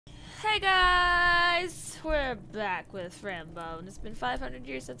Hey guys! We're back with Fran Bow, and it's been 500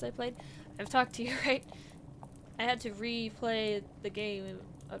 years since I played. I've talked to you, right? I had to replay the game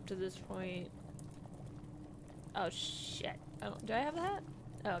up to this point. Oh shit. Oh, do I have the hat?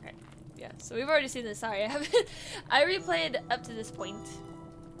 Oh, okay. Yeah, so we've already seen this. Sorry, I haven't. I replayed up to this point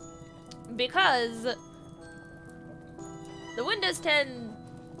because the Windows 10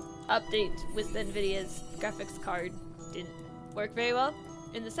 update with NVIDIA's graphics card didn't work very well.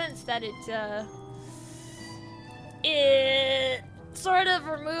 In the sense that it sort of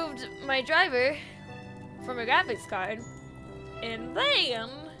removed my driver from a graphics card, and then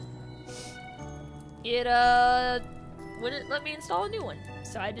it wouldn't let me install a new one.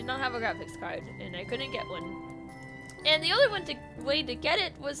 So I did not have a graphics card, and I couldn't get one. And the only way to get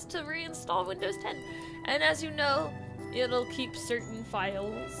it was to reinstall Windows 10. And as you know, it'll keep certain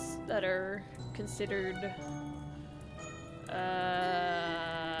files that are considered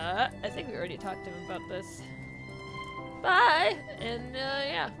I think we already talked to him about this. Bye! And,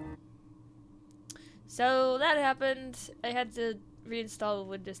 yeah. So, that happened. I had to reinstall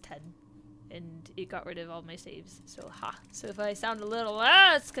Windows 10. And it got rid of all my saves. So, ha. So, if I sound a little,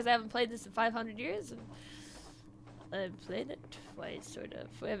 it's because I haven't played this in 500 years. And I've played it twice, sort of.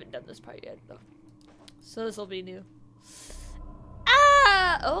 We haven't done this part yet, though. So, this will be new.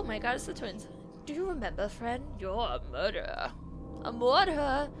 Ah! Oh my god, it's the twins. Do you remember, friend? You're a murderer. A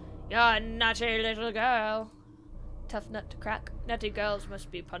murderer? You're a naughty little girl. Tough nut to crack. Nutty girls must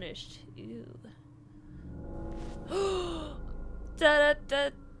be punished. Ew. Da da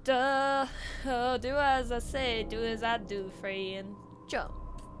da da. Oh, do as I say, do as I do, friend. Jump.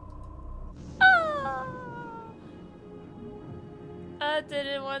 Ah! I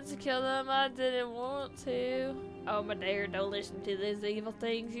didn't want to kill them. I didn't want to. Oh, my dear, don't listen to these evil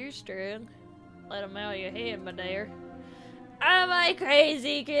things. You're strong. Let them out of your head, my dear. Am I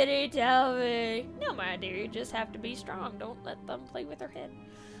crazy, kitty? Tell me. No, my dear, you just have to be strong. Don't let them play with her head.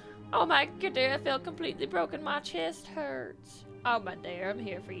 Oh, my kitty, I feel completely broken. My chest hurts. Oh, my dear, I'm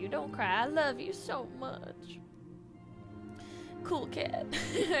here for you. Don't cry. I love you so much. Cool cat.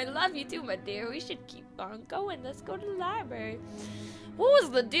 I love you too, my dear. We should keep on going. Let's go to the library. What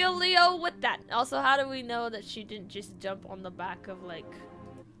was the deal, Leo, with that? Also, how do we know that she didn't just jump on the back of, like,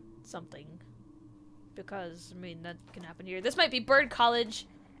 something? Because, I mean, that can happen here. This might be Bird College.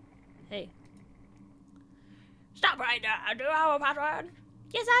 Hey. Stop right now. Do you have a password?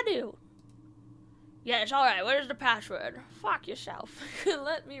 Yes, I do. Yes, alright. What is the password? Fuck yourself.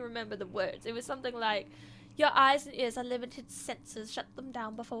 Let me remember the words. It was something like, your eyes and ears are limited senses. Shut them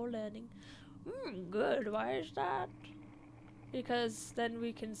down before learning. Good. Why is that? Because then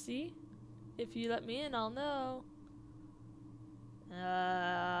we can see. If you let me in, I'll know. I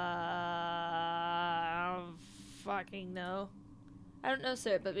don't fucking know. I don't know,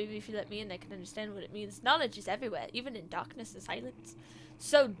 sir, but maybe if you let me in, I can understand what it means. Knowledge is everywhere, even in darkness and silence.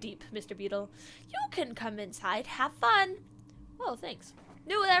 So deep, Mr. Beetle. You can come inside. Have fun. Oh, thanks.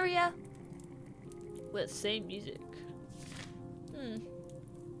 New area. With same music.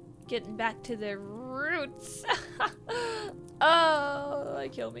 Getting back to their roots. Oh, they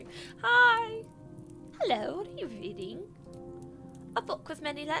kill me. Hi. Hello, what are you reading? A book with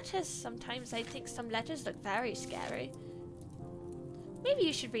many letters. Sometimes I think some letters look very scary. Maybe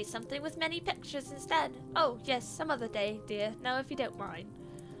you should read something with many pictures instead. Oh, yes, some other day, dear. Now, if you don't mind.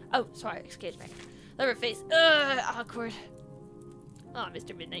 Oh, sorry, excuse me. Lover face. Ugh, awkward. Oh,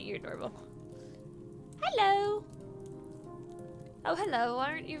 Mr. Midnight, you're adorable. Hello. Oh, hello.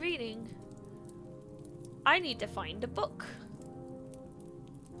 Why aren't you reading? I need to find a book.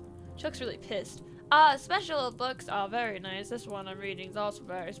 Chuck's really pissed. Special books. Oh, very nice. This one I'm reading is also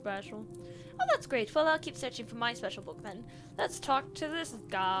very special. Oh, that's great. Well, I'll keep searching for my special book then. Let's talk to this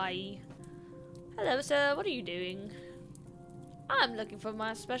guy. Hello, sir. What are you doing? I'm looking for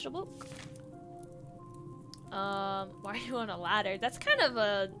my special book. Why are you on a ladder? That's kind of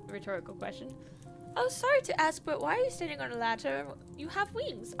a rhetorical question. Oh, sorry to ask, but why are you standing on a ladder? You have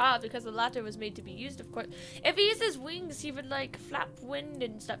wings. Ah, because the ladder was made to be used, of course. If he uses wings, he would, like, flap wind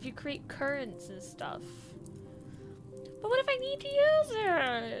and stuff. You create currents and stuff. But what if I need to use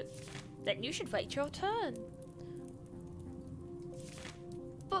it? Then you should wait your turn.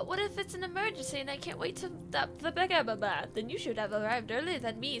 But what if it's an emergency and I can't wait to the bigger Then you should have arrived earlier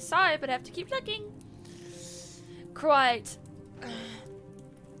than me. Sorry, but I have to keep looking. Quite.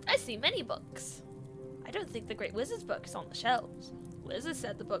 I see many books. I don't think the Great Wizard's book is on the shelves. Wizard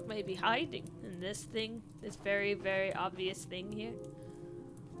said the book may be hiding in this thing, this very, very obvious thing here.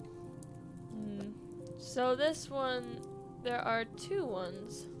 So this one, there are two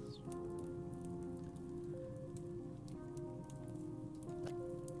ones.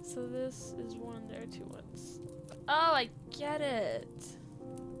 So this is 1, there are 2 ones. Oh, I get it.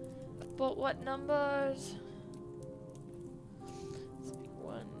 But what numbers? Let's see,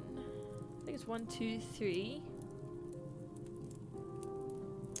 1. I think it's 1, 2, 3.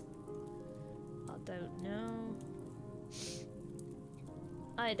 I don't know.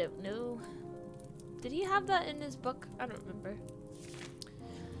 I don't know. Did he have that in his book? I don't remember.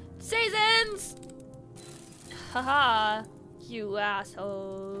 Seasons! Haha, you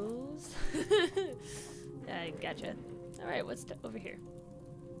assholes. I gotcha. Alright, what's over here?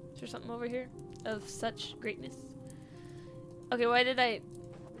 Is there something over here of such greatness? Okay, why did I...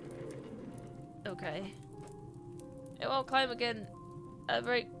 Okay. It won't climb again.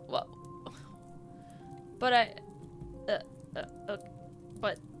 Right, well... But I... okay.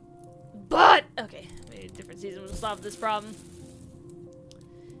 But! Okay, maybe a different season will solve this problem.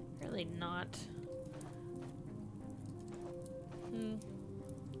 Really not.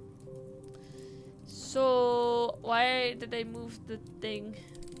 So, why did they move the thing?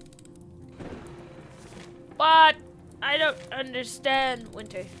 What? I don't understand,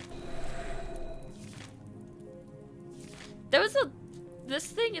 Winter. There was this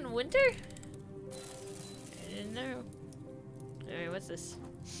thing in Winter? I didn't know. Alright, what's this?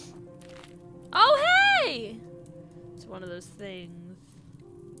 Oh, hey! It's one of those things.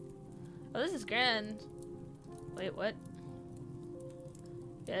 Oh, this is grand. Wait, what?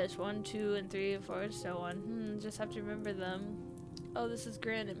 Yeah, it's 1, 2, and 3, and 4, and so on. Just have to remember them. Oh, this is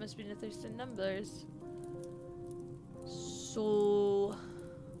grand. It must be the Thurston numbers. So...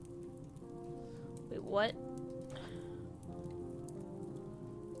 Wait, what?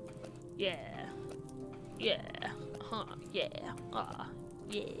 Yeah. Yeah. Huh. Yeah.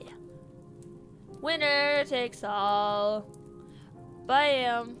 Yeah. Winner takes all.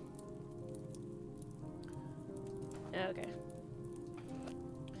 Bam. Okay.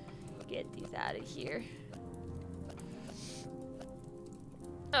 Get these out of here.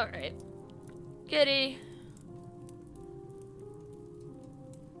 Alright. Kitty.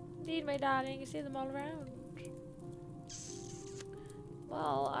 Indeed, my darling. You see them all around.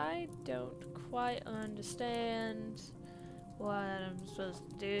 Well, I don't quite understand what I'm supposed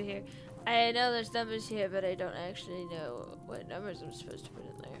to do here. I know there's numbers here, but I don't actually know what numbers I'm supposed to put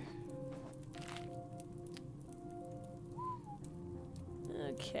in there.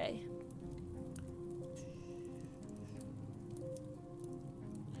 Okay.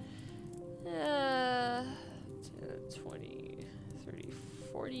 Uh, 20, 30,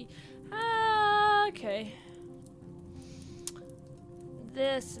 40. Okay.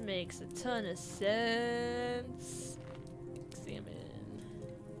 This makes a ton of sense. Examine.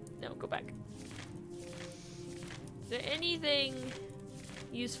 No, go back. Is there anything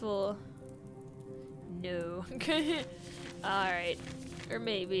useful? No. Alright. Or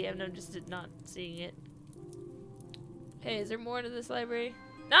maybe, I'm just not seeing it. Hey, is there more to this library?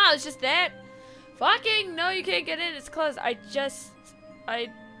 No, it's just that. Fucking no, you can't get in. It's closed.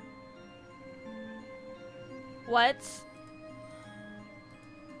 What?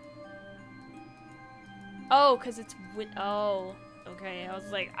 Oh, because it's oh. Okay, I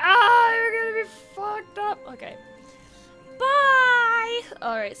was like, you're gonna be fucked up. Okay. Bye!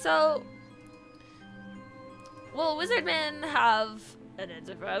 Alright, so... Will Wizardmen have an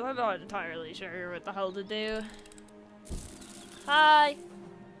enterprise? I'm not entirely sure what the hell to do. Hi.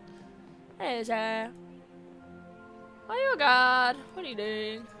 Hey, sir. Oh, you God. What are you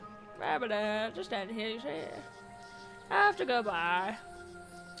doing? Just standing here, you say. I have to go by.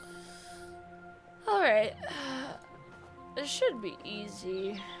 Alright. It should be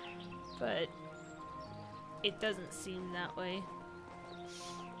easy, but it doesn't seem that way.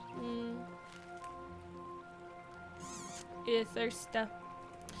 You thirsty?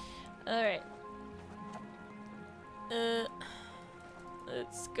 Alright.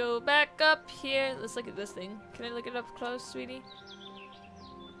 Let's go back up here. Let's look at this thing. Can I look it up close, sweetie?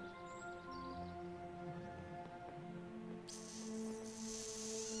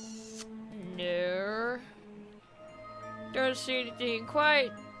 No. Don't see anything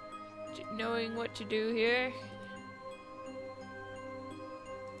quite knowing what to do here.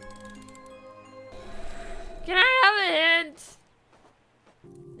 Can I have a hint?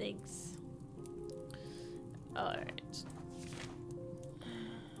 Thanks. Alright.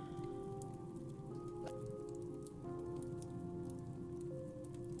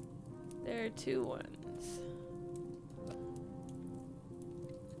 There are 2 ones.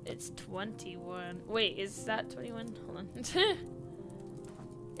 It's 21. Wait, is that 21? Hold on.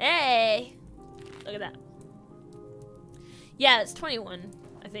 Hey! Look at that. Yeah, it's 21,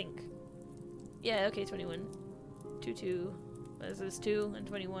 I think. Yeah, okay, 21. 2, 2. This is 2 and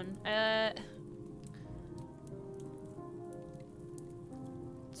 21. 21.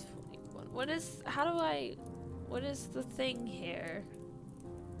 What is, what is the thing here?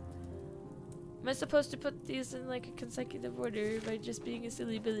 Am I supposed to put these in like a consecutive order by just being a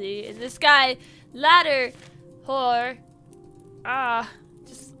silly Billy? And this guy, ladder, whore.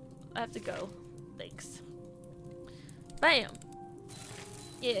 Just, I have to go. Thanks. Bam.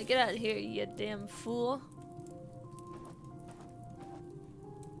 Yeah, get out of here, you damn fool.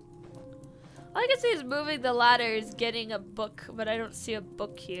 All I can see is moving the ladder is getting a book, but I don't see a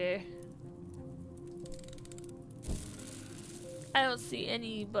book here. I don't see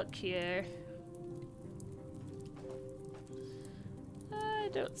any book here. I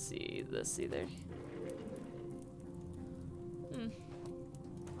don't see this either.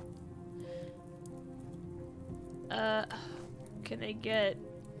 Can I get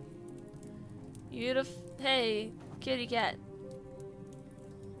you to hey, kitty cat.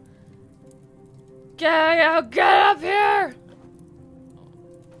 Get up here!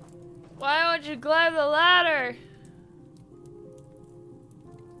 Why won't you climb the ladder?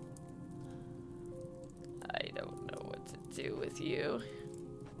 I don't know what to do with you.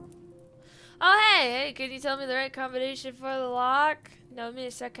 Oh hey, can you tell me the right combination for the lock? No,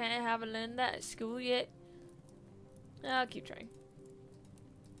 miss, I can't have learned that at school yet. I'll keep trying.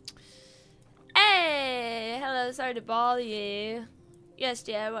 Hey, hello, sorry to bother you. Yes,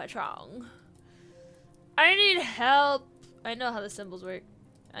 dear, what's wrong? I need help. I know how the symbols work.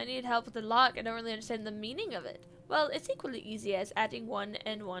 I need help with the lock. I don't really understand the meaning of it. Well, it's equally easy as adding 1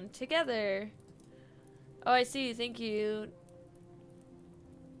 and 1 together. Oh, I see. Thank you.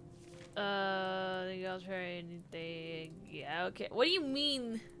 I think I'll try anything. Yeah, okay. What do you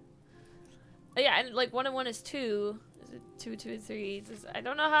mean? Oh, yeah, and like 1 and 1 is 2. Is it 2, 2, and 3? I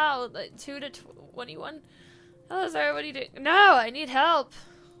don't know how. Like 2 to 21. Hello, sorry. What are you doing? No, I need help.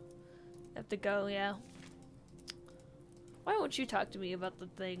 I have to go. Yeah. Why won't you talk to me about the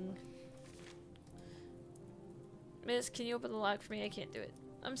thing? Miss, can you open the lock for me? I can't do it.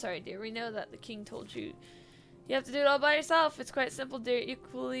 I'm sorry, dear. We know that the king told you. You have to do it all by yourself. It's quite simple, dear.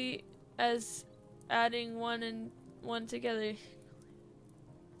 Equally as adding 1 and 1 together.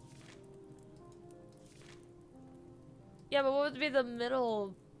 Yeah, but what would be the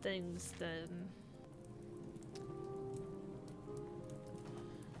middle things then?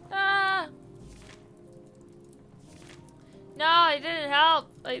 Ah! No, I didn't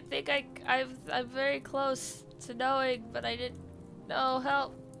help. I think I'm very close to knowing, but I didn't know.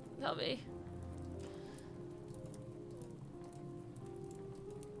 Help me.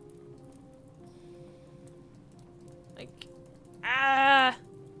 Like, oh,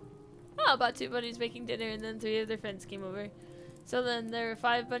 about 2 bunnies making dinner, and then 3 of their friends came over. So then there were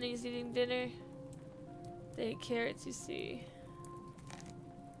 5 bunnies eating dinner. They ate carrots, you see.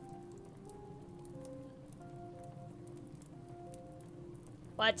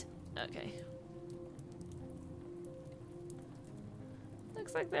 What? Okay.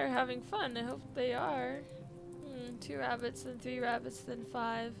 Looks like they're having fun. I hope they are. 2 rabbits, then 3 rabbits, then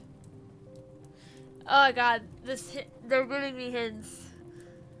 5. Oh god, they're giving me hints.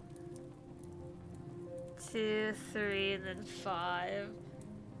 2, 3, and then 5.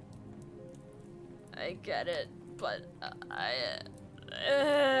 I get it, but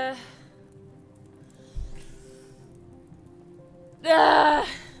I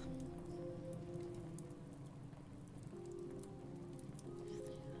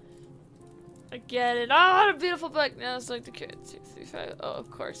get it. Oh, what a beautiful book. Now it's like the kid. 6, 3, 5. Oh, of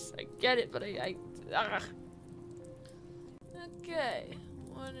course. I get it, but Okay.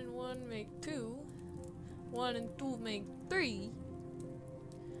 1 and 1 make 2. 1 and 2 make 3.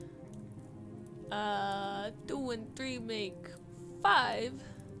 2 and 3 make 5.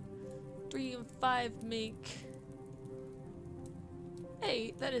 3 and 5 make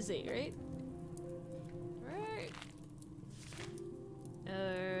 8. That is 8, right? Right.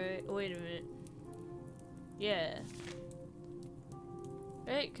 Alright, wait a minute. Yeah.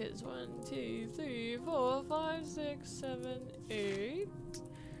 Right, because 1, 2, 3, 4, 5, 6, 7, 8.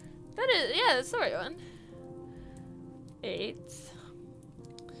 That is, yeah, that's the right one. 8.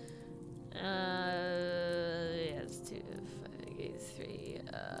 Yeah, it's 2, 5, 8, 3.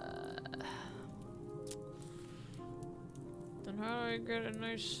 Then how do I get a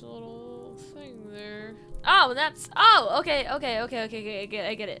nice little thing there? Oh, that's, oh, okay, I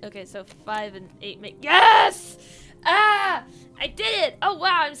get it. Okay, so 5 and 8 make, yes! Ah! I did it! Oh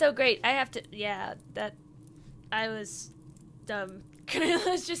wow, I'm so great. I have to, yeah, I was dumb.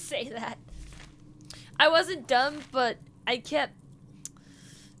 Let's just say that. I wasn't dumb, but I kept,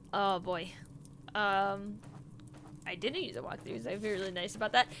 oh boy. I didn't use a walkthrough, so I feel really nice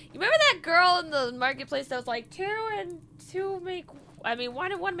about that. You remember that girl in the marketplace that was like 2 and 2 make, I mean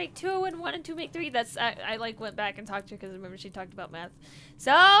 1 and 1 make 2 and 1 and 2 make 3? That's, I like went back and talked to her because I remember she talked about math.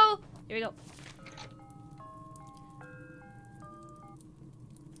 So, here we go.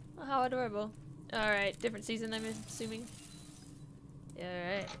 Oh, how adorable. Alright, different season I'm assuming.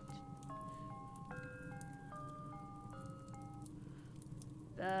 Alright.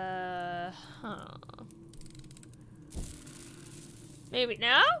 Huh. Maybe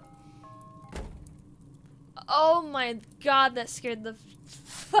now? Oh my god, that scared the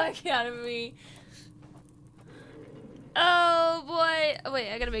fuck out of me. Oh boy. Oh,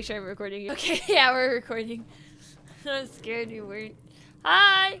 wait, I gotta make sure I'm recording you. Okay, yeah, we're recording. I was scared you weren't.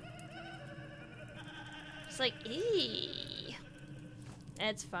 Hi! It's like, eee.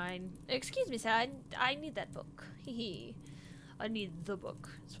 That's fine. Excuse me, sir, I need that book. Hee. I need the book.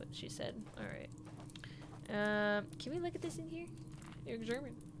 That's what she said. Alright. Can we look at this in here? You're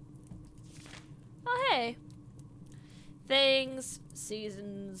German. Oh, hey. Things,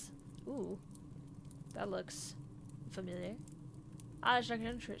 seasons. Ooh. That looks familiar. I just like an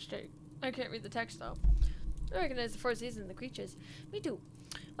interesting. I can't read the text though. I recognize the 4 seasons and the creatures. Me too.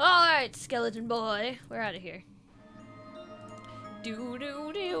 Alright, skeleton boy. We're out of here. Do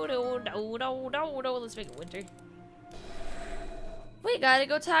do do do do do do do. Let's make it winter. We gotta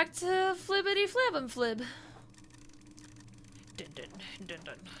go talk to Flibbity Flabbum Flib. Dun dun dun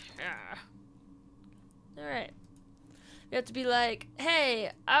dun. Ah. Alright. You have to be like,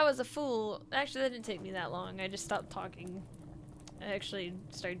 hey, I was a fool. Actually, that didn't take me that long. I just stopped talking. I actually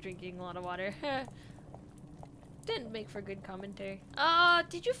started drinking a lot of water. Didn't make for good commentary.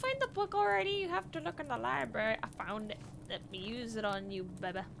 Did you find the book already? You have to look in the library. I found it. Let me use it on you,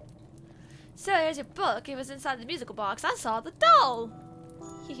 baby. So here's your book. It was inside the musical box. I saw the doll.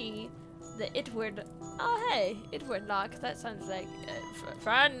 Hehe. The it word. Oh hey, it word lock. That sounds like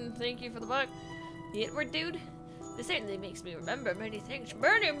Fran. Thank you for the book. The it word dude. This certainly makes me remember many things.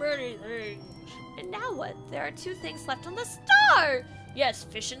 Many things. And now what? There are 2 things left on the star. Yes,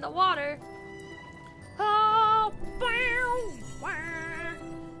 fish in the water. Oh,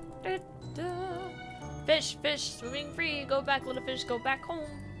 fish, fish, swimming free. Go back, little fish. Go back home.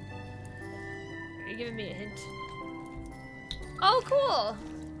 Are you giving me a hint? Oh, cool.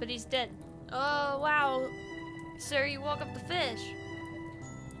 But he's dead. Oh, wow. Sir, you woke up the fish.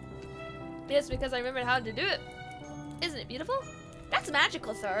 Yes, because I remembered how to do it. Isn't it beautiful? That's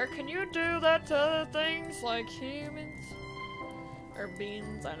magical, sir. Can you do that to other things like humans? Or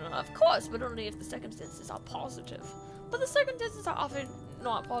beings? I don't know. Of course, but only if the circumstances are positive. But the circumstances are often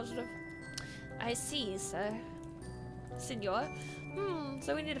not positive. I see, sir. Senor.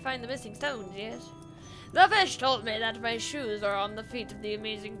 So we need to find the missing stones, yes? The fish told me that my shoes are on the feet of the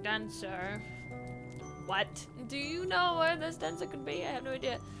amazing dancer. What? Do you know where this dancer could be? I have no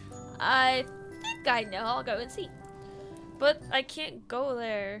idea. I think I know. I'll go and see. But I can't go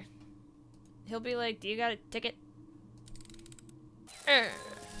there. He'll be like, do you got a ticket?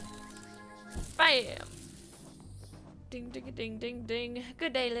 Bam! Ding, ding, ding, ding, ding.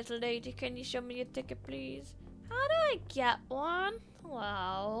 Good day, little lady. Can you show me a ticket, please? How do I get one?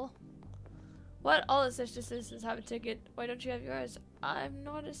 Wow. What? All the citizens have a ticket. Why don't you have yours? I'm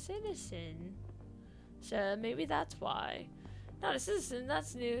not a citizen. So maybe that's why. Not a citizen.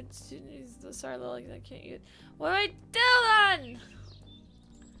 That's new. Sorry, Lily. I can't use. What do I do then?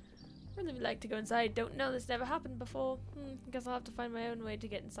 I'd really like to go inside. Don't know. This never happened before. Guess I'll have to find my own way to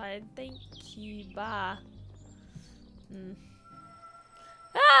get inside. Thank you. Bye.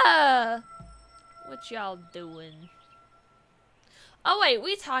 Ah! What y'all doing? Oh wait,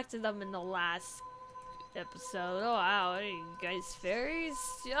 we talked to them in the last episode. Oh wow, are you guys fairies?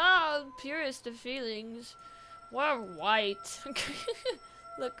 Oh, purest of feelings. We're white.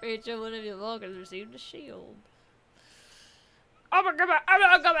 Look, Rachel, one of your Vulcans received a shield. Oh my god,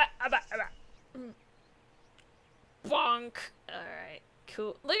 bonk. Alright,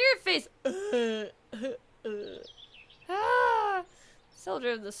 cool. Look at your face. Ah,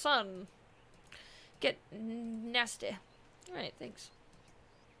 Soldier of the Sun. Get nasty. Alright, thanks.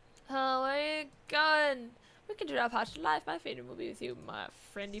 Oh my god. We can do our part of life. My fate will be with you, my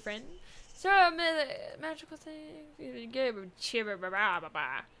friendy friend. So, magical things.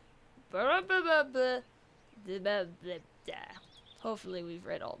 Hopefully we've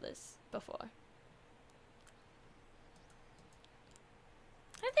read all this before.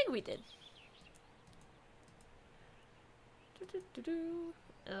 I think we did.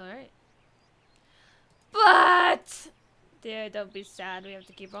 Alright. But! Dear, don't be sad. We have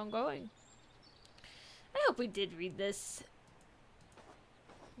to keep on going. I hope we did read this.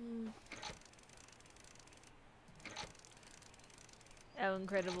 How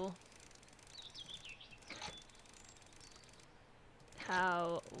incredible.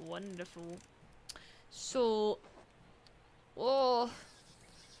 How wonderful. So, whoa.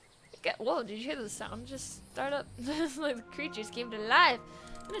 Whoa, did you hear the sound just start up? Like the creatures came to life.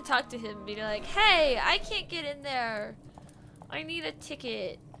 I'm gonna talk to him and be like, hey, I can't get in there. I need a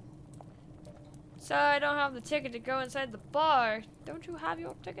ticket. So I don't have the ticket to go inside the bar. Don't you have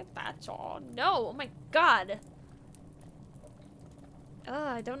your ticket? That's all. No, oh my god.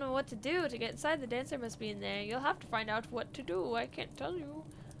 I don't know what to do to get inside. The dancer must be in there. You'll have to find out what to do. I can't tell you.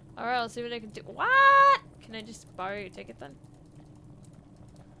 Alright, I'll see what I can do. What? Can I just borrow your ticket then?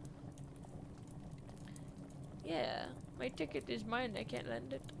 Yeah, my ticket is mine. I can't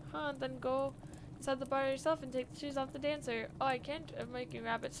lend it. Huh, then go inside the bar yourself and take the shoes off the dancer. Oh, I can't. I'm making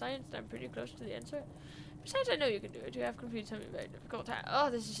rabbit science and I'm pretty close to the answer. Besides, I know you can do it. You have computed something very difficult. Oh,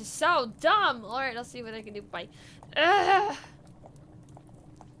 this is just so dumb. Alright, I'll see what I can do. Bye. Ugh.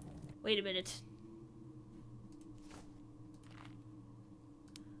 Wait a minute.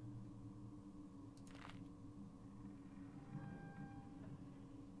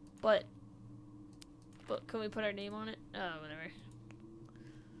 But can we put our name on it? Oh, whatever.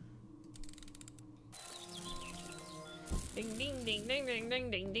 Ding ding ding ding ding ding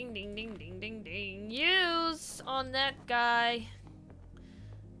ding ding ding ding ding ding ding. Use on that guy.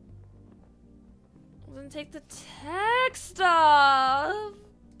 Then take the text off.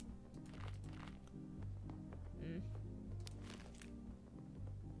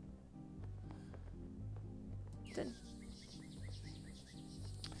 Then.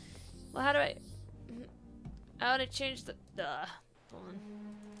 Well, how do I? How would I change the? Hold on.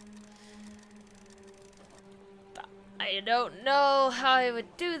 I don't know how I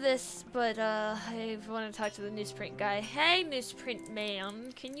would do this, but I want to talk to the newsprint guy. Hey, newsprint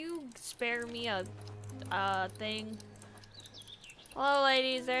man, can you spare me a thing? Hello,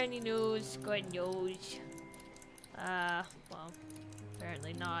 ladies. Is there any news? Good news. Well,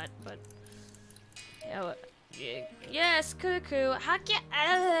 apparently not. But yeah, what? Yes, cuckoo. How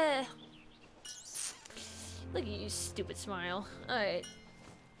can? Look at you, stupid smile. All right.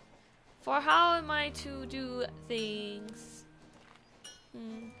 For how am I to do things?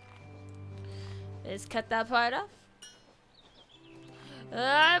 Let's cut that part off.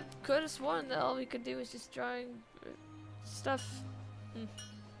 I could have sworn that all we could do was just drawing stuff.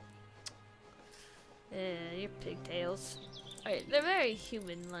 Your pigtails. Alright, they're very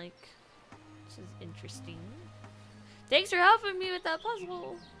human-like. This is interesting. Thanks for helping me with that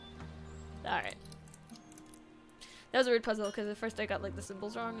puzzle. Alright. That was a weird puzzle because at first I got like the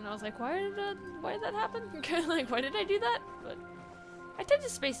symbols wrong and I was like, why did that happen? Like, why did I do that? But I tend to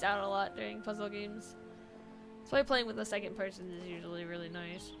space out a lot during puzzle games. That's why playing with a second person is usually really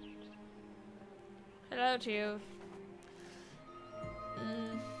nice. Hello to you.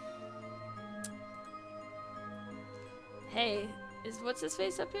 Hey, what's his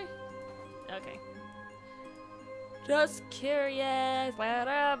face up here? Okay. Just curious.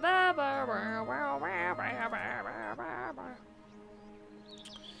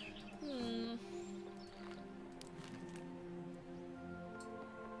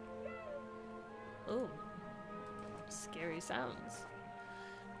 Ooh. Scary sounds.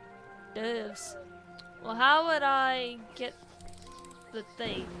 Doves. Well, how would I get the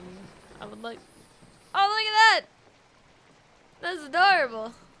thing? I would like... Oh, look at that! That's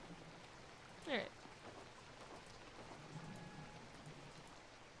adorable. Alright.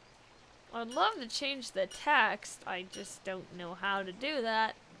 I'd love to change the text. I just don't know how to do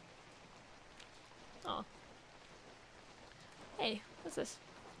that. Oh. Hey, what's this?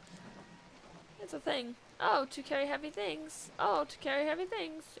 It's a thing. Oh, to carry heavy things. Oh, to carry heavy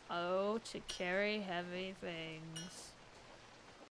things. Oh, to carry heavy things.